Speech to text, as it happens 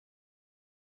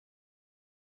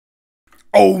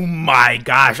Oh my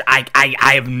gosh, I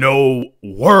have no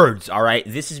words, all right?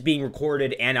 This is being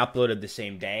recorded and uploaded the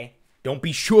same day. Don't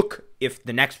be shook if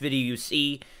the next video you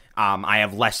see, I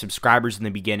have less subscribers in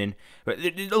the beginning. But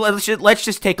let's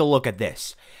just take a look at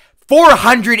this.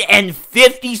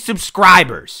 450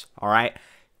 subscribers, all right?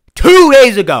 2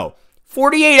 days ago,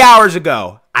 48 hours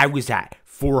ago, I was at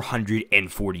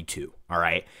 442, all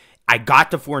right? I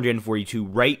got to 442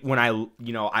 right when I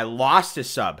lost a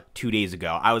sub 2 days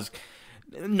ago. I was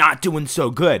not doing so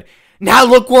good. Now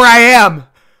look where I am,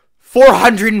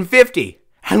 450.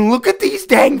 And look at these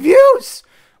dang views.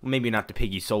 Well, maybe not the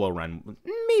Piggy solo run.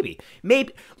 Maybe.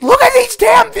 Look at these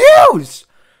damn views.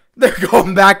 They're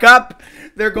going back up.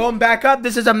 They're going back up.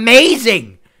 This is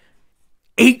amazing.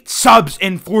 8 subs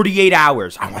in 48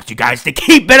 hours. I want you guys to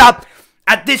keep it up.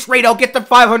 At this rate, I'll get to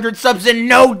 500 subs in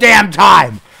no damn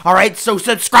time. All right, so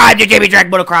subscribe to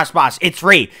JakeTheFox. It's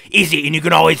free, easy, and you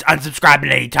can always unsubscribe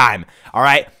at any time. All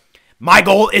right, my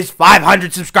goal is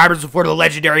 500 subscribers before the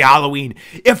legendary Halloween.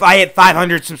 If I hit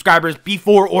 500 subscribers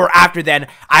before or after then,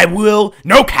 I will,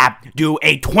 no cap, do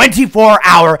a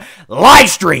 24-hour live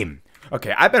stream.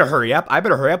 Okay, I better hurry up. I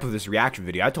better hurry up with this reaction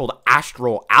video. I told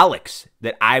Astral Alex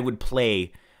that I would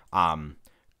play COD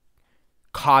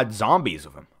Zombies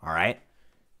with him. All right,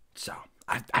 so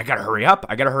I gotta hurry up.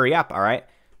 I gotta hurry up. All right.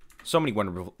 So many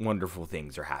wonderful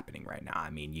things are happening right now. I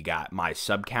mean, you got my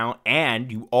sub count,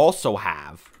 and you also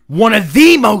have one of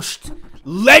the most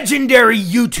legendary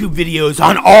YouTube videos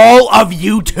on all of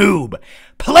YouTube,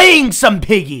 playing some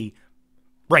Piggy.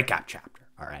 Breakout chapter,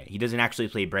 all right? He doesn't actually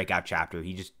play Breakout chapter.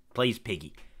 He just plays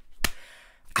Piggy.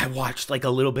 I watched like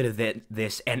a little bit of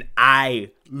this, and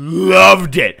I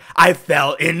loved it. I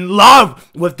fell in love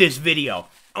with this video.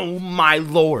 Oh, my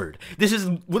Lord. This is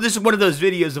one of those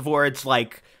videos of where it's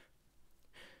like,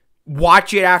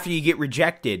 watch it after you get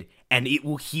rejected, and it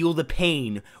will heal the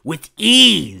pain with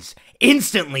ease,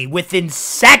 instantly, within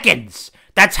seconds.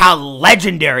 That's how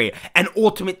legendary and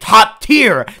ultimate top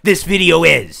tier this video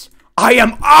is. I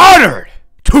am honored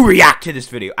to react to this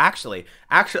video. Actually,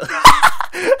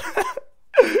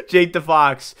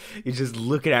 JakeTheFox is just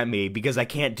looking at me because I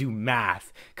can't do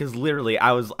math. Because literally,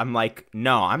 I'm like,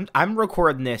 no, I'm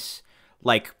recording this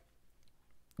like.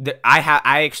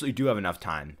 I actually do have enough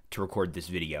time to record this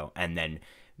video and then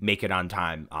make it on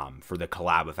time for the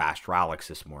collab with Astralix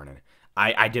this morning.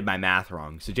 I did my math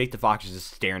wrong. So JakeTheFox is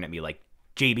just staring at me like,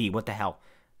 JB, what the hell?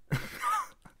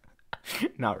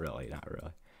 Not really, not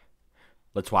really.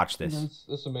 Let's watch this.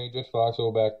 This is me, JakeTheFox,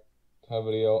 go back to a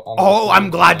video. I'm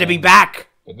glad to be back.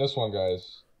 In this one,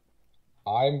 guys,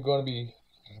 I'm going to be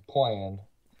playing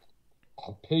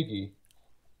a Piggy,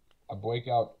 a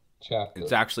Breakout chapter.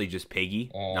 It's actually just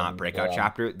Piggy, not Breakout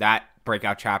chapter. That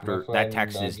Breakout chapter, that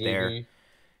text is there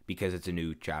because it's a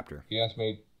new chapter. He asked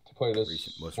me to play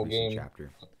this most recent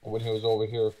chapter when he was over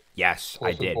here. Yes,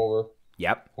 I did.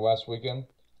 Yep. Last weekend.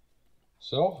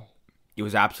 So it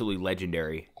was absolutely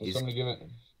legendary. It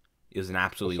was an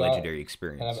absolutely legendary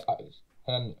experience.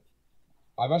 And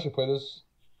I've actually played this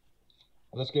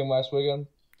game last weekend.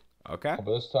 Okay.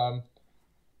 But this time,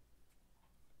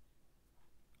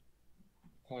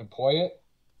 I'm gonna play it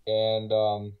and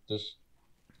just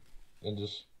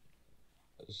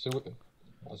see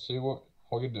what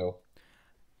we can do.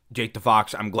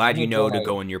 JakeTheFox, I'm glad you know to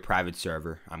go in your private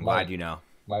server. I'm glad you know.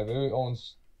 My very own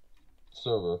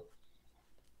server.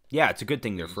 Yeah, it's a good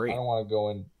thing they're free. I don't want to go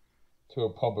into a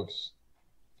public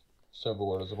server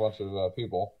where there's a bunch of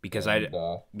people. Because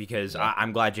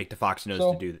I'm glad JakeTheFox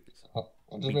knows to do this.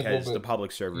 Because the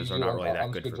public servers are not really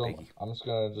that good for Piggy. I'm just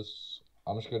gonna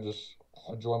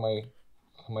enjoy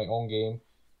my own game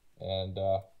and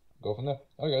go from there.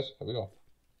 Okay, guys, here we go.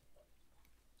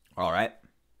 All right,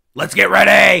 let's get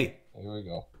ready. Here we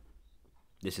go.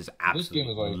 This is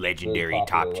absolutely legendary,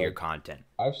 top tier content.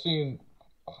 I've seen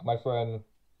my friend,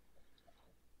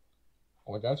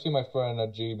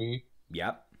 GB.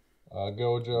 Yep.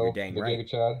 Gojo, dang the right. Giga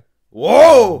Chad.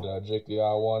 Whoa. And, Jake the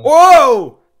I1.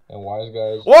 Whoa. And Wise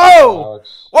Guys. Whoa.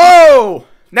 Alex. Whoa.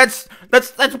 That's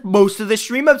most of the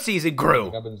stream up season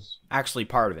crew. Actually,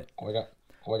 part of it.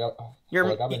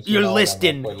 You're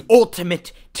listing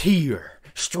ultimate tier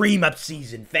stream up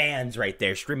season fans right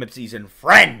there. Stream up season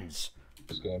friends.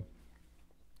 This game.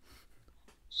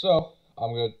 So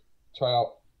I'm gonna try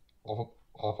out for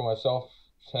myself.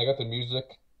 I got the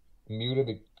music muted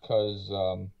because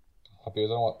I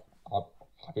don't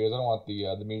want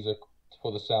the music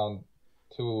for the sound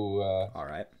to all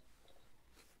right.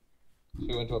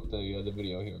 To interrupt the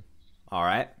video here. All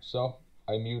right. So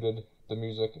I muted the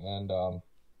music and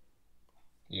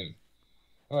yeah.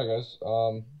 All right, guys.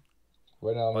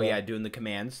 Right now. Doing the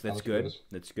commands. That's good.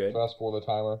 That's good. Fast forward the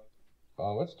timer.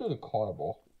 Let's do the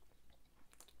carnival.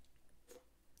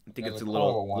 I think And it's a the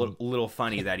little carnival one. little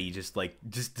funny that he just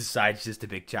decides just to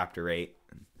pick chapter 8,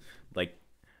 like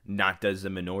not does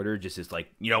them in order. Just is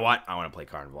like, you know what? I want to play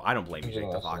carnival. I don't blame you,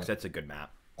 Jake the Fox. That's a good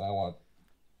map. I'll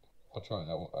try.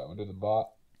 I will do the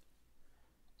bot.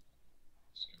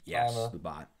 Yes, the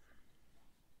bot.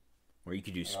 Or you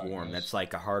could do Swarm. Nice. That's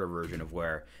like a harder version of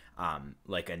where,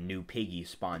 like a new piggy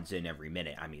spawns in every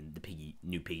minute. I mean,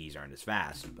 new piggies aren't as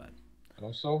fast, but. I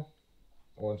think so.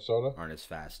 Orange soda aren't as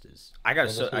fast as I got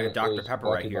Dr. Pepper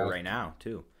right here right now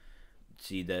too.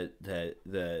 See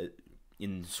the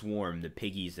in Swarm, the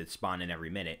piggies that spawn in every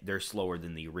minute, they're slower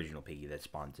than the original piggy that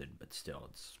spawns in, but still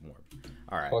it's Swarm.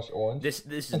 All right. Plus orange. This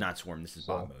is not Swarm. This is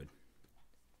bot mode.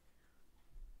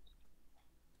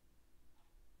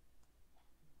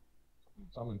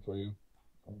 Something for you,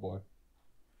 oh boy.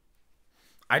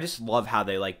 I just love how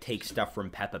they like take stuff from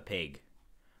Peppa Pig,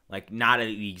 like not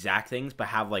the exact things, but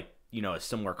have like, you know, a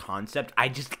similar concept. I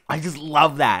just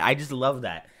love that. I just love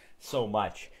that so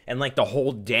much. And like the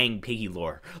whole dang piggy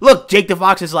lore. Look, Jake the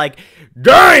Fox is like,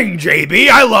 dang JB,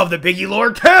 I love the piggy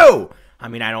lore too. I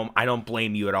mean, I don't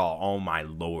blame you at all. Oh my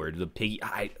lord, the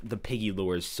piggy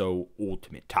lore is so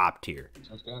ultimate, top tier.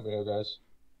 Sounds good, video guys.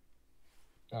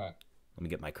 All right. Let me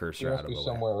get my cursor out of the way.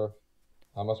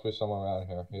 I must be somewhere around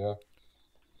here. Yeah.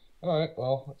 All right.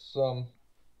 Well,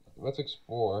 let's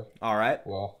explore. All right.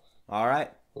 Well. All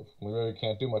right. We really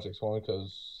can't do much exploring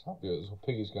because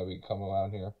Piggy's gonna be coming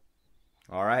around here.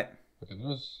 All right. Okay,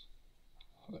 that's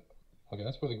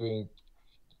where the green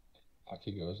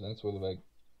key goes. That's where the red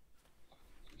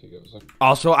key goes.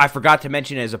 Also, I forgot to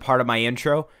mention as a part of my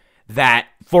intro that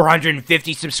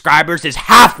 450 subscribers is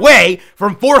halfway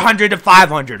from 400 to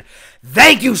 500.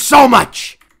 Thank you so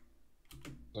much.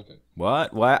 Okay.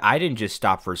 What? I didn't just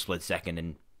stop for a split second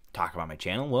and talk about my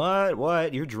channel.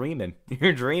 What? You're dreaming.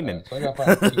 You're dreaming. Right, so I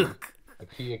gotta find a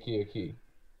key.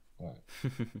 All right.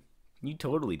 You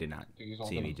totally did not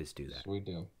see me just do that. Sweet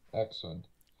deal. Excellent.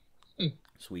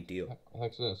 Sweet deal.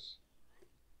 What's this?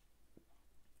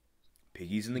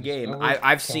 Piggy's in the game.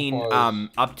 I've seen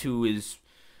up to his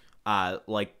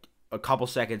like a couple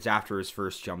seconds after his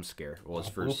first jump scare. Well,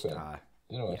 his first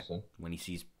interesting. When he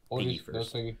sees Piggy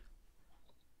first. Piggy.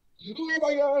 Oh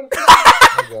my god!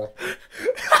 Oh my god.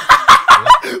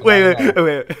 Wait.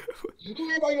 Oh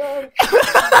my god!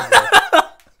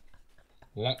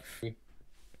 Yeah.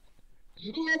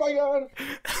 Oh my god!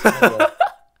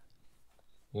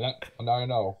 Yeah. Now I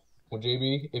know. Well,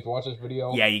 JB, if you watch this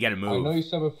video, yeah, you gotta move. I know you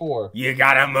said before. You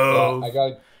gotta move.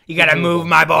 You gotta moving. move,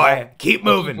 my boy. Keep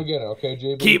moving. Keep forgetting, okay,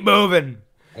 JB? Keep moving.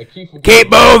 I keep forgetting.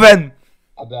 Keep moving.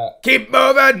 Keep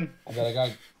moving.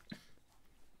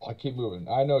 I keep moving.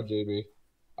 I know, JB.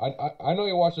 I know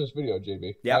you're watching this video,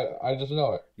 JB. Yeah. I just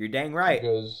know it. You're dang right.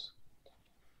 Because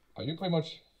you pretty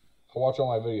much watch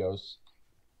all my videos.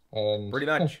 And pretty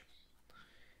much.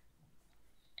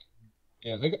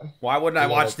 Yeah. Why wouldn't I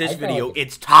watch this video?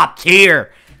 It's top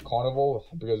tier. Carnival,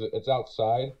 because it's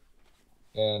outside.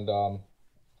 And,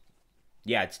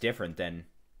 yeah, it's different than...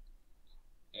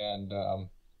 And,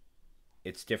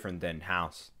 it's different than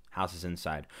House. House is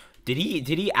inside. Did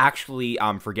he actually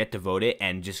forget to vote it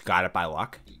and just got it by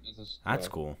luck? That's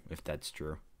cool, if that's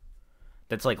true.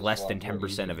 That's like less than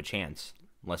 10% of a chance.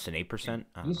 Less than 8%?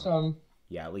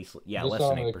 Yeah, at least less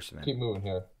than 8%. Keep moving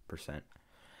here.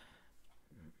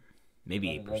 Maybe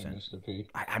 8%.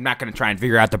 I'm not gonna try and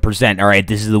figure out the percent. All right,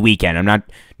 this is the weekend. I'm not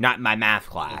in my math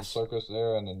class. There's a circus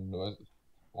there, and then there's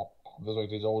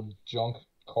like these old junk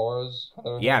cars.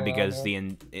 Yeah, because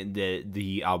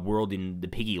the world in the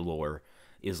Piggy lore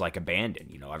is like abandoned.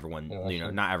 You know, everyone. You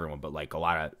know, not everyone, but like a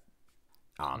lot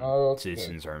of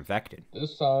citizens are infected.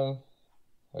 This time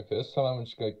I'm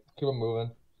just gonna keep on moving.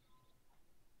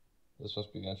 This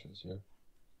must be the entrance here.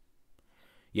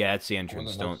 Yeah, that's the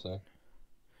entrance.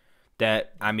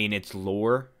 I mean, it's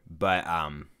lore, but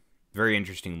very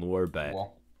interesting lore, but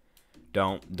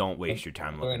don't waste your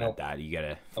time looking at that. You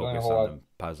gotta focus on the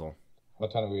puzzle. I'm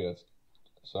trying to read it.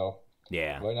 So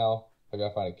yeah. Right now, I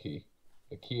gotta find a key.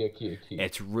 A key.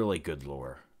 It's really good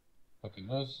lore. Okay,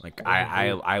 like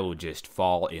I will just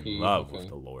fall in love with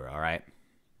the lore. All right.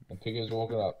 And Piggy's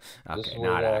woken up. Okay,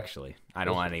 not actually. I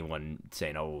don't want anyone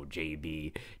saying, "Oh,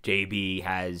 JB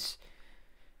has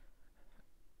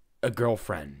a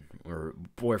girlfriend or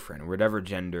boyfriend or whatever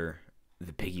gender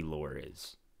the Piggy lore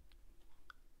is."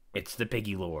 It's the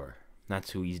Piggy lore.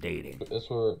 That's who he's dating. This is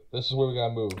where we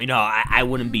gotta move. You know, I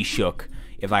wouldn't be shook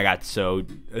if I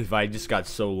just got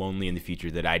so lonely in the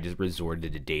future that I just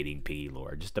resorted to dating Piggy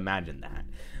lore. Just imagine that.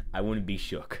 I wouldn't be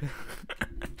shook.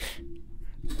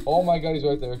 Oh my god, he's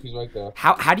right there.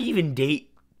 How do you even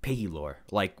date Piggy lore?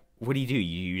 Like, What do? Do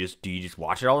you just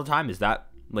watch it all the time? Is that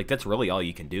like that's really all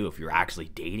you can do if you're actually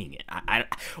dating it?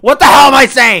 What the hell am I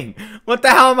saying? What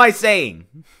the hell am I saying?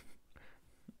 I'm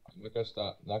not gonna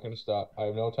stop. Not gonna stop. I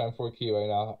have no time for a key right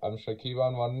now. I'm just gonna keep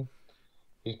on running.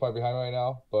 He's probably behind me right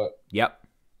now, but yep.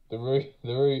 There really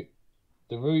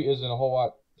isn't a whole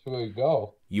lot to really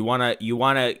go. You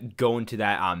wanna go into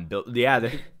that build?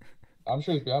 Yeah. I'm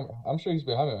sure he's behind. I'm sure he's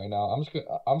behind me right now. I'm just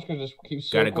gonna just keep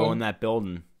circling. Gotta go in that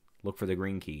building. Look for the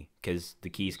green key, because the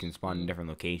keys can spawn in different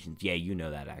locations. Yeah, you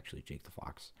know that actually,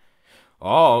 JakeTheFox.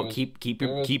 Oh, keep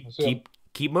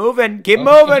moving, keep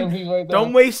moving. Right.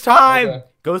 Don't waste time. Okay.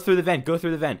 Go through the vent. Go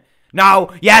through the vent. No.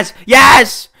 Yes.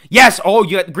 Yes. Yes. Oh,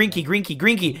 you got the green key. Green key.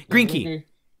 Green key. Green key.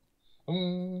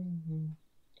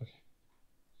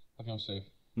 Okay, I'm safe.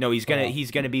 No, he's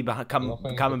gonna be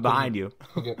coming behind you.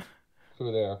 Get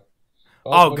through there.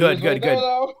 Oh, good. Good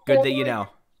that you know.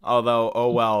 Although,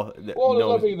 oh well,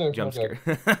 no jump scare.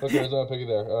 Okay, there's another Piggy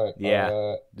there. All right.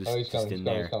 Yeah, he's coming.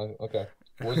 He's coming. Okay.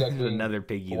 Where's that green another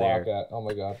Piggy block there? At? Oh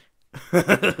my god.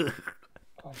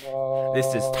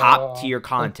 This is top tier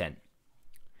content.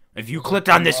 If you clicked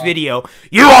on this video,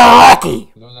 you are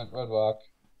lucky. There's that red rock.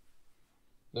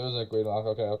 There's that green rock.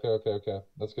 Okay.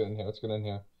 Let's get in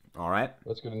here. All right.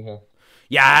 Let's get in here.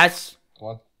 Yes. Come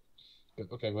on.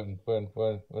 Okay, we're in.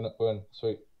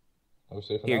 Sweet. Are we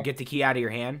safe here, enough? get the key out of your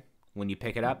hand when you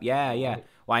pick it up. Yeah.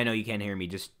 Well, I know you can't hear me.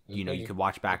 Just, you could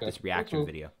watch back this reaction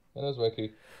video. That is red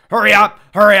key. Hurry up.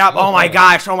 Oh my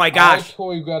gosh. I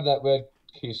totally grabbed that red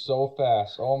key so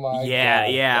fast. Oh my god.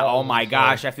 Yeah. Oh my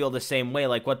gosh. I feel the same way.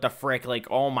 Like, what the frick? Like,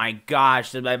 oh my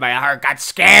gosh. My heart got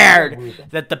scared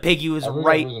that the Piggy was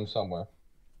right. Lose him somewhere.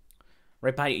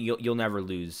 Right by you. You'll never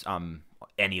lose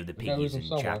any of the Piggies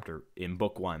in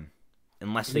book 1.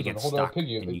 Unless they get stuck, and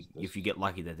if you get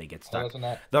lucky that they get stuck.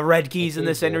 The red key's in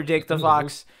the center,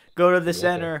 JakeTheFox. Go to the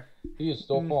center. He is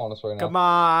still following us right now. Come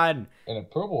on. And a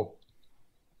purple.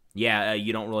 Yeah,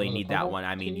 you don't really need that one.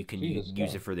 I mean, you can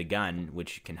use it for the gun,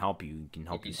 which can help you. Can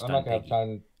help you stun Piggy. Have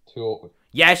time to.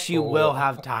 Yes, you will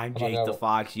have time,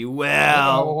 JakeTheFox. You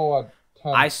will.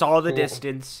 I saw the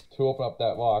distance. To open up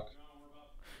that lock.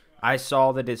 I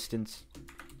saw the distance.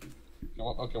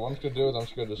 Okay, what I'm just gonna do is I'm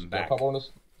just gonna pop on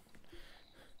this.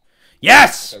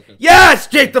 Yes! Okay. Yes!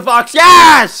 JakeTheFox,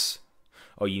 yes!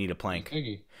 Oh, you need a plank.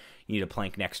 Piggy. You need a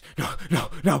plank next. No.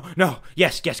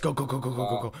 Yes, go.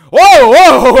 Whoa!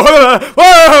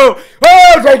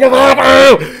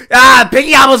 JakeTheFox! Ah,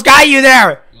 Piggy almost got you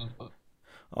there!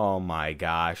 Oh my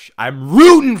gosh. I'm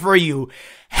rooting for you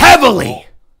heavily!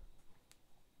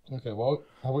 Okay, well,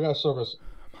 we got a circus.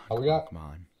 Come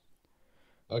on.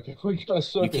 Okay, we got a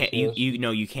circus.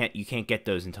 You can't get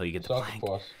those until you get the plank.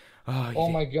 Oh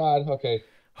my god, okay.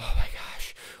 Oh my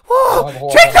gosh.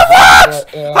 Whoa!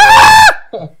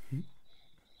 JakeTheFox!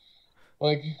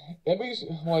 Like, at least,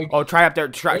 like... Oh, try up there.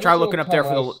 Try looking up there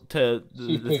for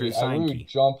the sign key.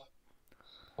 Jump.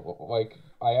 Like,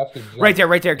 I have to jump. Right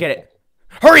there. Get it.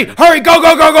 Hurry!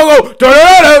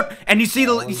 Go! And you see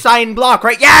the sign block,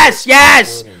 right? Yes!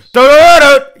 Yes!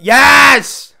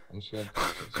 I'm just gonna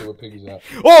see where Piggy's at.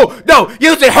 Oh, no!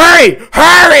 Use it! Hurry!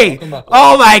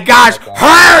 Oh my gosh!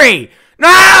 Hurry!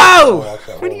 No!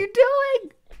 What are you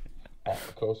doing?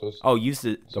 Oh, use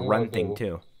the run thing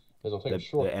too.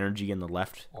 The energy in the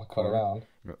left corner,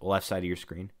 left side of your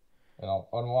screen. And I'll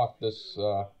unlock this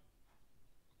door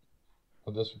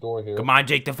here. Come on,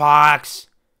 JakeTheFox!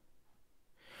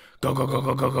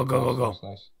 Go!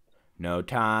 Nice. No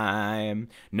time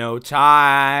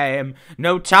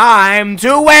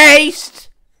to waste.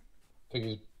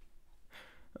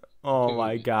 Oh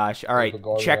my gosh! All right,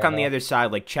 check on the other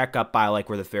side. Like, check up by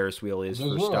where the Ferris wheel is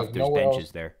for stuff. There's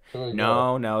benches there.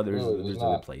 No, there's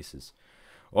other places.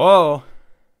 Oh,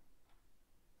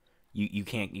 you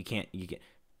can't.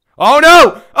 Oh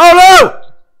no!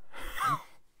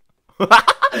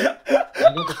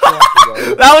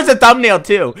 That was a thumbnail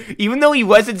too. Even though he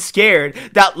wasn't scared,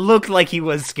 that looked like he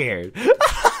was scared. You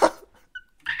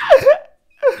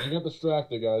get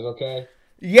distracted, guys, okay?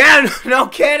 Yeah, no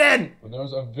kidding. There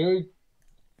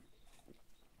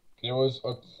was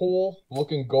a cool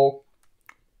looking goat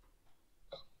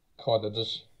card that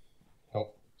just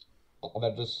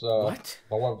what?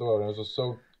 My wife threw it. It was just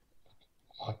so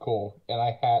cool, and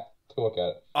I had to look at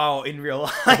it. Oh, in real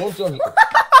life. Don't judge me.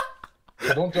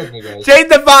 So don't judge me, guys.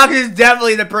 JakeTheFox is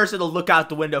definitely the person to look out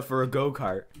the window for a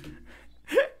go-kart.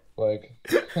 Like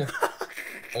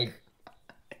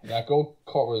that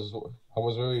go-kart was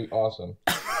very awesome.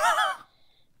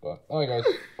 But alright, guys.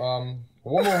 One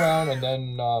more round, and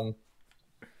then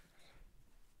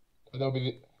that'll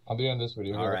be the end of this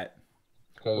video. All right.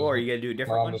 Or are you gonna do a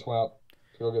different one? Mom just went out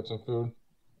to go get some food.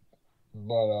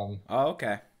 But Oh,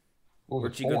 okay. what was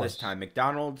Where'd it you go this for? time?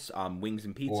 McDonald's, wings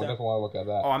and Well, I pizza. definitely want to look at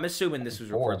that. Oh, I'm assuming this was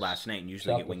recorded Force. last night, and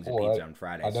usually get Chapter wings 4, and pizza right? on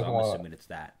Friday, I so definitely I'm want. assuming it's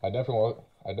that. I definitely want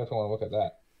to look at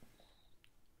that.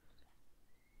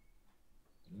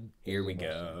 Here we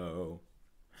go.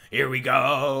 Here we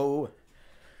go.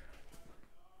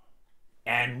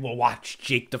 And we'll watch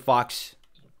Jake the Fox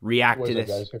react What to is it,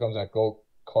 this. guys? Here comes that goal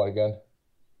call again.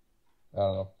 I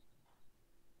don't know.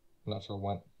 I'm not sure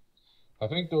when. I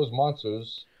think those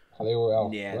monsters, they were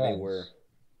out. Yeah, friends. they were.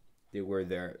 They were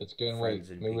there. It's getting late.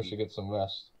 Maybe we should get some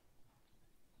rest.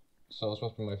 So this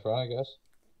must be my friend, I guess.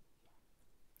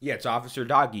 Yeah, it's Officer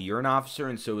Doggy. You're an officer,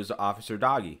 and so is Officer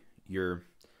Doggy. You're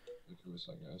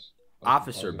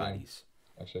officer buddies.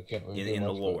 Actually, I can't really in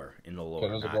the lore. In the lore.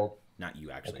 Okay, Not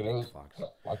you, actually. Okay, Jake the Fox.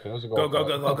 Okay, there's a Go, go,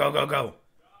 go, go, go, go, go.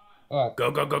 All right.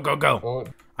 Go, go, go, go, go. Oh,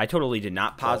 I totally did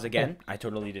not pause again. I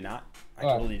totally did not. I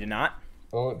totally did not.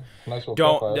 oh, nice little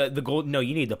Don't the gold. No,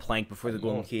 you need the plank before the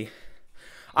golden key.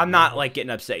 I'm not like getting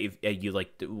upset. You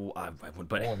like,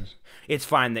 but Orange. it's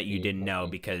fine that you didn't know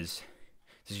because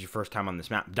this is your first time on this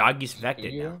map. Doggy's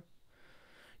infected now.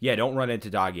 Yeah, don't run into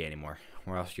Doggy anymore,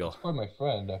 or else you'll. That's probably my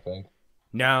friend, I think.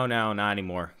 No, not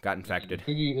anymore. Got infected.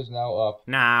 Piggy is now up.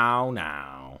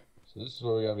 Now. So this is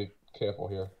where we gotta be careful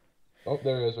here. Oh,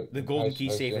 there it is. The golden key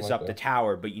I see safe him is right up the there.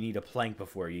 tower, but you need a plank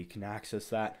before you can access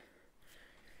that.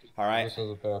 All right. This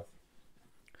is a pair.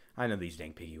 I know these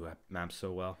dang Piggy maps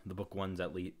so well. The book ones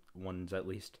at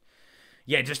least.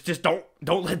 Yeah, just don't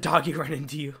let Doggy run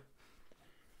into you.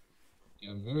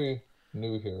 Yeah, I'm very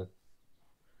new here.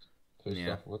 Yeah.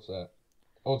 Stuff. What's that?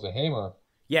 Oh, it's a hammer.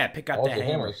 Yeah, pick up Oh, the it's a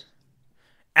hammer. hammer.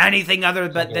 Anything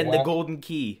other So I than can the whack- golden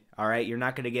key. All right, you're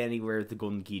not gonna get anywhere with the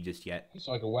golden key just yet.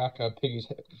 So I can whack Piggy's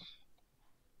head.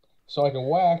 So I can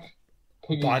whack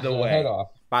Piggy's head off.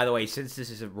 By the way, since this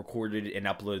is recorded and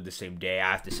uploaded the same day,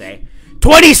 I have to say,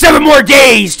 27 more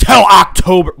days till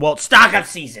October. Well, it's stock-up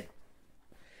season.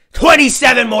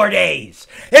 27 more days.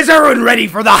 Is everyone ready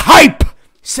for the hype?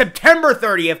 September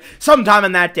 30th, sometime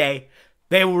on that day,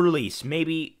 they will release.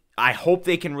 Maybe, I hope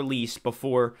they can release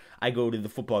before I go to the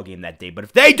football game that day. But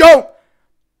if they don't,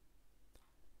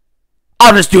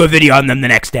 I'll just do a video on them the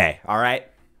next day, all right?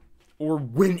 Or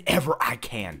whenever I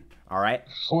can, all right?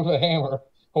 With a hammer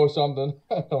or something.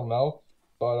 I don't know.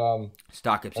 But,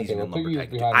 Stock-up season well, and Piggy lumber is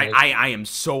type. behind me. I am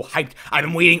so hyped. I've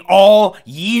been waiting all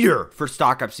year for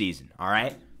stock-up season, all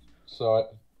right? so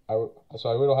I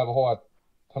really don't have a whole lot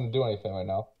of time to do anything right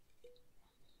now.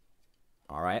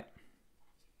 All right.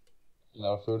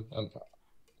 No food.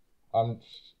 I'm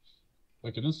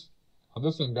look at this.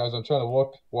 Listen, guys, I'm trying to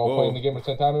look while Whoa. playing the game at the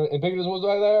same time, and Piggy was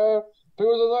right there. Piggy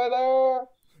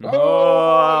was right there.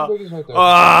 Oh. Piggy's right there.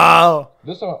 Oh!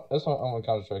 This one, I'm gonna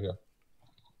concentrate here.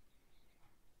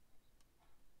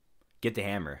 Get the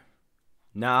hammer.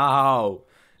 No,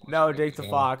 Jake the Yeah.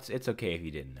 Fox. It's okay if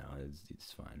you didn't know.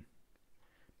 It's fine.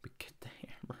 But get the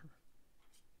hammer.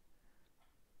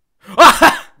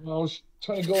 I was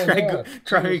trying to go in there.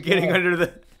 Try getting under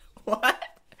the what?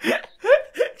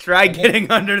 Try getting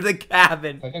under the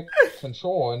cabin. I get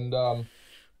control and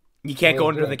You can't go We're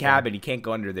under the doing cabin. You can't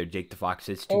go under there, Jake the Fox.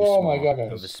 It's too Oh small my God,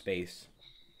 of a guys. space.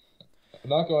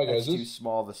 not gonna lie, guys. It's too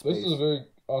small of a space. This is a very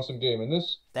awesome game, and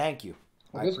this Thank you.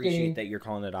 I This appreciate game that you're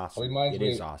calling it awesome. reminds It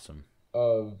me- is awesome.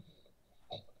 of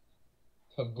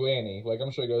Granny. Like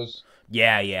I'm sure you guys.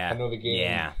 Yeah. I know the game.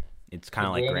 Yeah. It's kind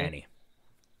of The like Granny. Granny.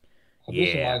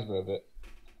 This Yeah. reminds me of it.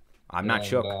 I'm not And,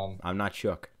 shook. I'm not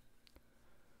shook.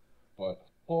 But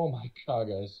oh my god,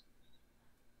 guys!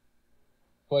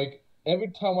 Like every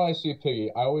time when I see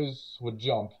Piggy, I always would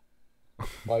jump.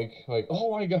 like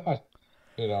oh my god,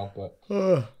 you know. But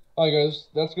alright, guys,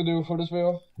 that's gonna do it for this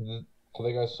video. Thank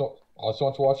you guys so much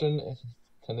for watching.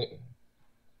 Thank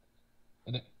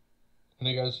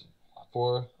you guys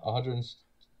for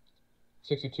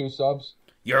 162 subs.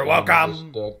 You're And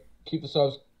welcome. Just, keep the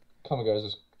subs coming, guys.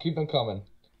 Just keep them coming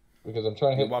because I'm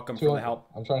trying to You're hit. welcome for 200 the help.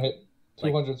 I'm trying to hit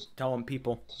Like- 200 Tell them,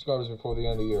 people. subscribers before the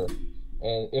end of the year.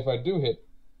 And if I do hit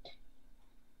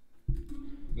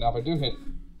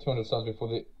 200 subs before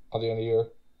the end of the year,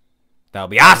 That'll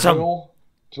be awesome. we'll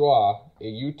draw a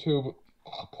YouTube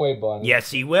play button Yes,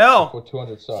 he will. for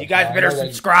 200 subs. So you guys Now, I better know that-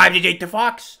 subscribe to Jake the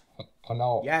Fox.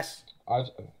 Now, Yes.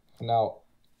 now,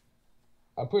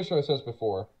 I'm pretty sure I said this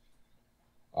before.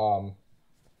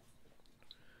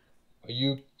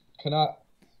 You cannot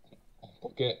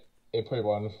get a play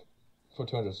button for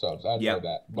 200 subs. I know Yep.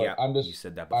 that, but Yeah. I'm just You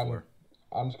said that I'm before.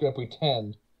 just gonna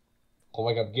pretend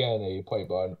like I'm getting a play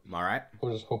button. All right.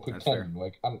 We're just gonna fair. pretend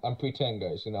like I'm pretending,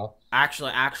 guys. You know.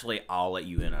 Actually, I'll let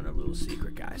you in on a little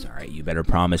secret, guys. All right. You better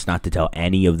promise not to tell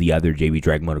any of the other JB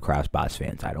dragmotoxboss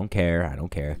fans. I don't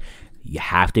care. You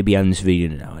have to be on this video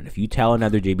to know. And if you tell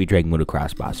another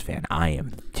JakeTheFox fan, I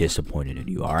am disappointed in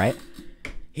you, all right?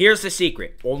 Here's the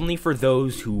secret. Only for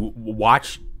those who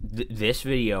watch this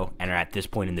video and are at this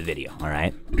point in the video, all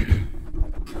right?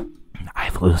 I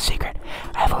have a little secret.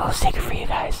 I have a little secret for you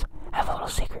guys. I have a little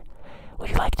secret.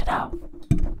 Would you like to know?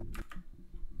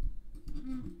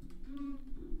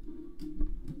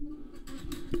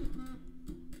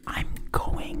 I'm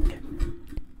going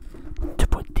to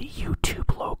put the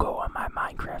YouTube logo on my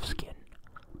Minecraft skin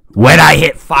when I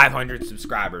hit 500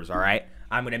 subscribers, all right?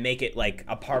 I'm going to make it like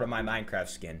a part of my Minecraft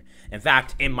skin. In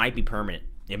fact, it might be permanent.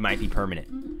 It might be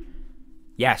permanent.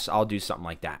 Yes, I'll do something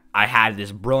like that. I had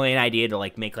this brilliant idea to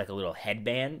like make like a little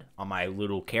headband on my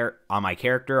little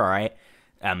character, all right?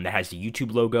 That has the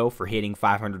YouTube logo for hitting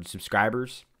 500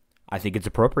 subscribers. I think it's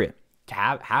appropriate to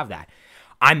have that.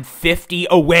 I'm 50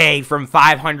 away from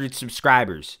 500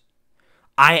 subscribers.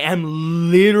 I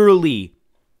am literally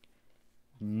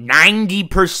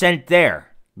 90% there.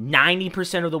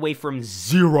 90% of the way from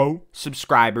 0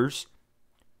 subscribers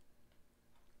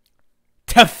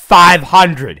to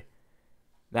 500.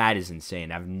 That is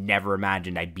insane. I've never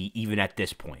imagined I'd be even at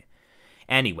this point.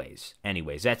 Anyways,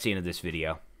 that's the end of this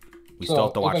video. We still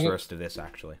have to watch the rest of this,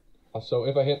 actually. So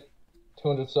if I hit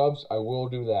 200 subs, I will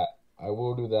do that. I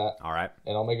will do that. All right.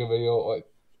 And I'll make a video.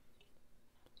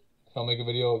 I'll make a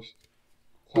video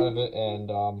out of it,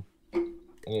 and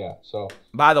yeah. So.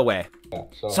 By the way, yeah,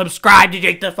 so, subscribe to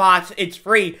JakeTheFox. It's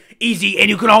free, easy, and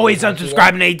you can always unsubscribe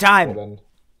at any time. Well,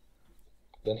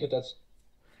 then hit that.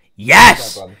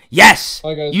 Yes! Yes!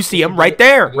 Right, guys, you see him right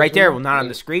there. Right there. Well, not on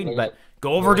the screen, but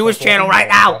go over to his channel right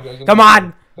now. Come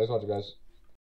on. Thanks for watching, guys.